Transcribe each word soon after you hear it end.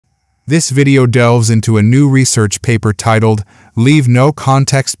This video delves into a new research paper titled, "Leave No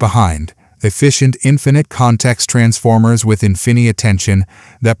Context Behind: Efficient Infinite Context Transformers with Infini-attention,"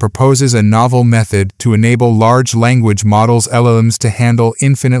 that proposes a novel method to enable large language models LLMs to handle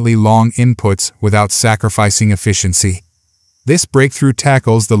infinitely long inputs without sacrificing efficiency. This breakthrough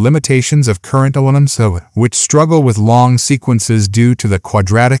tackles the limitations of current LLMs, which struggle with long sequences due to the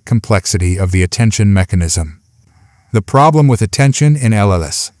quadratic complexity of the attention mechanism. The problem with attention in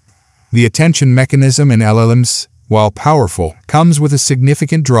LLMs. The attention mechanism in LLMs, while powerful, comes with a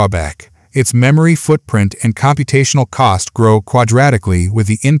significant drawback. Its memory footprint and computational cost grow quadratically with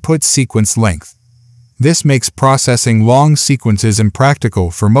the input sequence length. This makes processing long sequences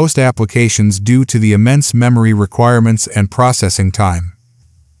impractical for most applications due to the immense memory requirements and processing time.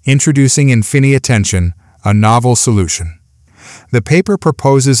 Introducing Infini-attention, a novel solution. The paper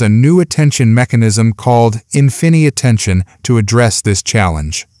proposes a new attention mechanism called Infini-attention to address this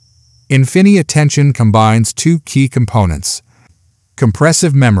challenge. Infini-attention combines two key components.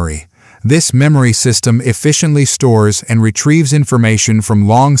 Compressive memory. This memory system efficiently stores and retrieves information from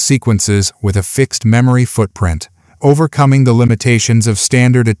long sequences with a fixed memory footprint, overcoming the limitations of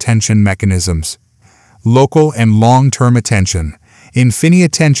standard attention mechanisms. Local and long-term attention.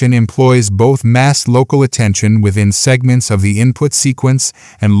 Infini-attention employs both masked local attention within segments of the input sequence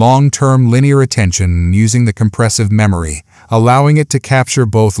and long-term linear attention using the compressive memory, allowing it to capture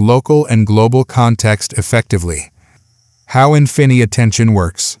both local and global context effectively. How Infini-attention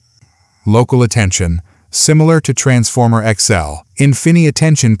works. Local attention. Similar to Transformer XL,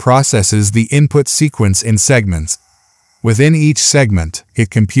 Infini-attention processes the input sequence in segments. Within each segment, it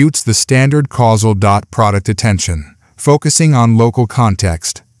computes the standard causal dot product attention, focusing on local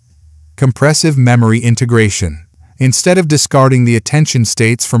context. Compressive memory integration. Instead of discarding the attention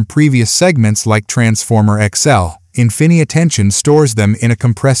states from previous segments like Transformer XL, Infini-attention stores them in a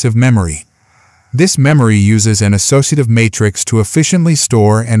compressive memory. This memory uses an associative matrix to efficiently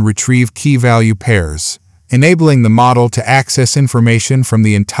store and retrieve key-value pairs, enabling the model to access information from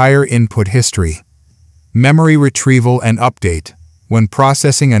the entire input history. Memory retrieval and update. When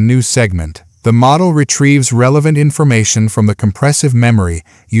processing a new segment, the model retrieves relevant information from the compressive memory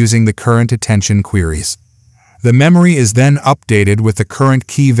using the current attention queries. The memory is then updated with the current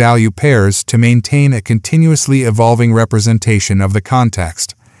key-value pairs to maintain a continuously evolving representation of the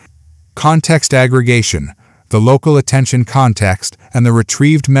context. Context aggregation. The local attention context and the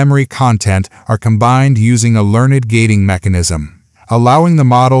retrieved memory content are combined using a learned gating mechanism, allowing the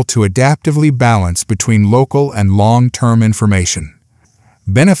model to adaptively balance between local and long-term information.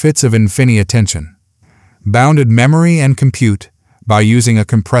 Benefits of Infini-attention. Bounded memory and compute. By using a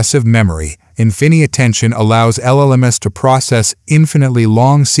compressive memory, Infini-attention allows LLMs to process infinitely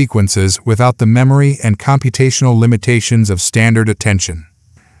long sequences without the memory and computational limitations of standard attention.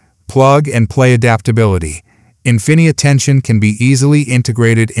 Plug-and-play adaptability. Infini-attention can be easily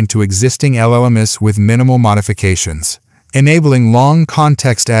integrated into existing LLMs with minimal modifications, enabling long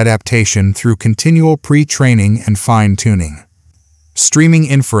context adaptation through continual pre-training and fine-tuning. Streaming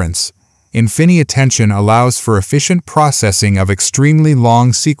inference. Infini-attention allows for efficient processing of extremely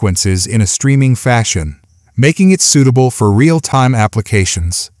long sequences in a streaming fashion, making it suitable for real-time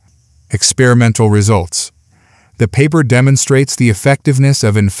applications. Experimental results. The paper demonstrates the effectiveness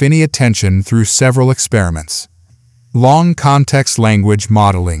of Infini-attention through several experiments. Long context language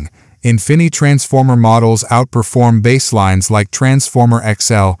modeling. Infini-transformer models outperform baselines like Transformer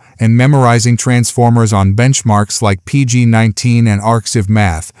XL and memorizing transformers on benchmarks like PG19 and Arxiv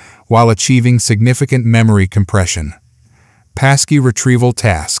Math, while achieving significant memory compression. Passkey retrieval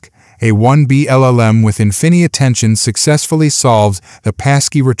task. A 1B LLM with Infini-attention successfully solves the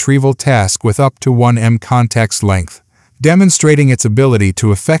passkey retrieval task with up to 1M context length, demonstrating its ability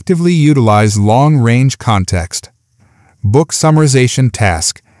to effectively utilize long-range context. Book summarization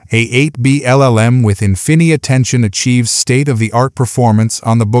task. A 8B LLM with Infini-attention achieves state-of-the-art performance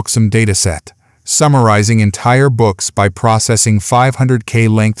on the Booksum dataset, summarizing entire books by processing 500K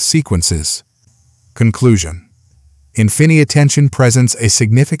length sequences. Conclusion. Infini-attention presents a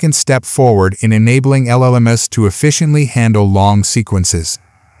significant step forward in enabling LLMs to efficiently handle long sequences.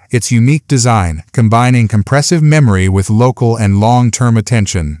 Its unique design, combining compressive memory with local and long-term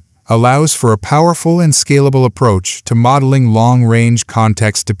attention, allows for a powerful and scalable approach to modeling long-range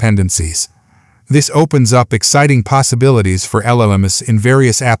context dependencies. This opens up exciting possibilities for LLMs in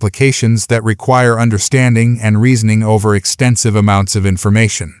various applications that require understanding and reasoning over extensive amounts of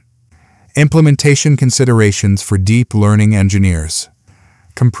information. Implementation considerations for deep learning engineers.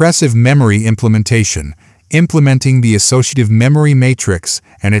 Compressive memory implementation. Implementing the associative memory matrix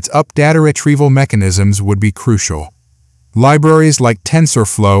and its up data retrieval mechanisms would be crucial. Libraries like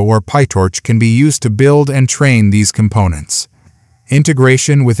TensorFlow or PyTorch can be used to build and train these components.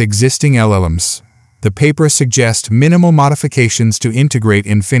 Integration with existing LLMs. The paper suggests minimal modifications to integrate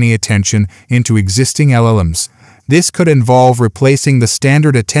Infini-attention into existing LLMs. This could involve replacing the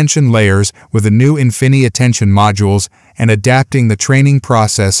standard attention layers with a new Infini-attention modules and adapting the training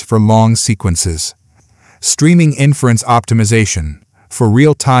process for long sequences. Streaming inference optimization. For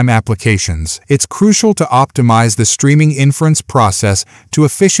real-time applications, it's crucial to optimize the streaming inference process to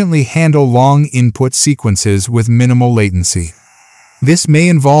efficiently handle long input sequences with minimal latency. This may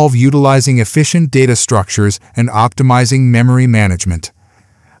involve utilizing efficient data structures and optimizing memory management.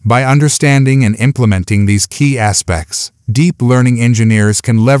 By understanding and implementing these key aspects, deep learning engineers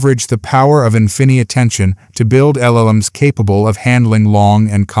can leverage the power of Infini-attention to build LLMs capable of handling long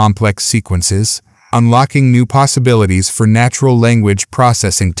and complex sequences, unlocking new possibilities for natural language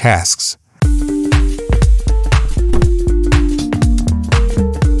processing tasks.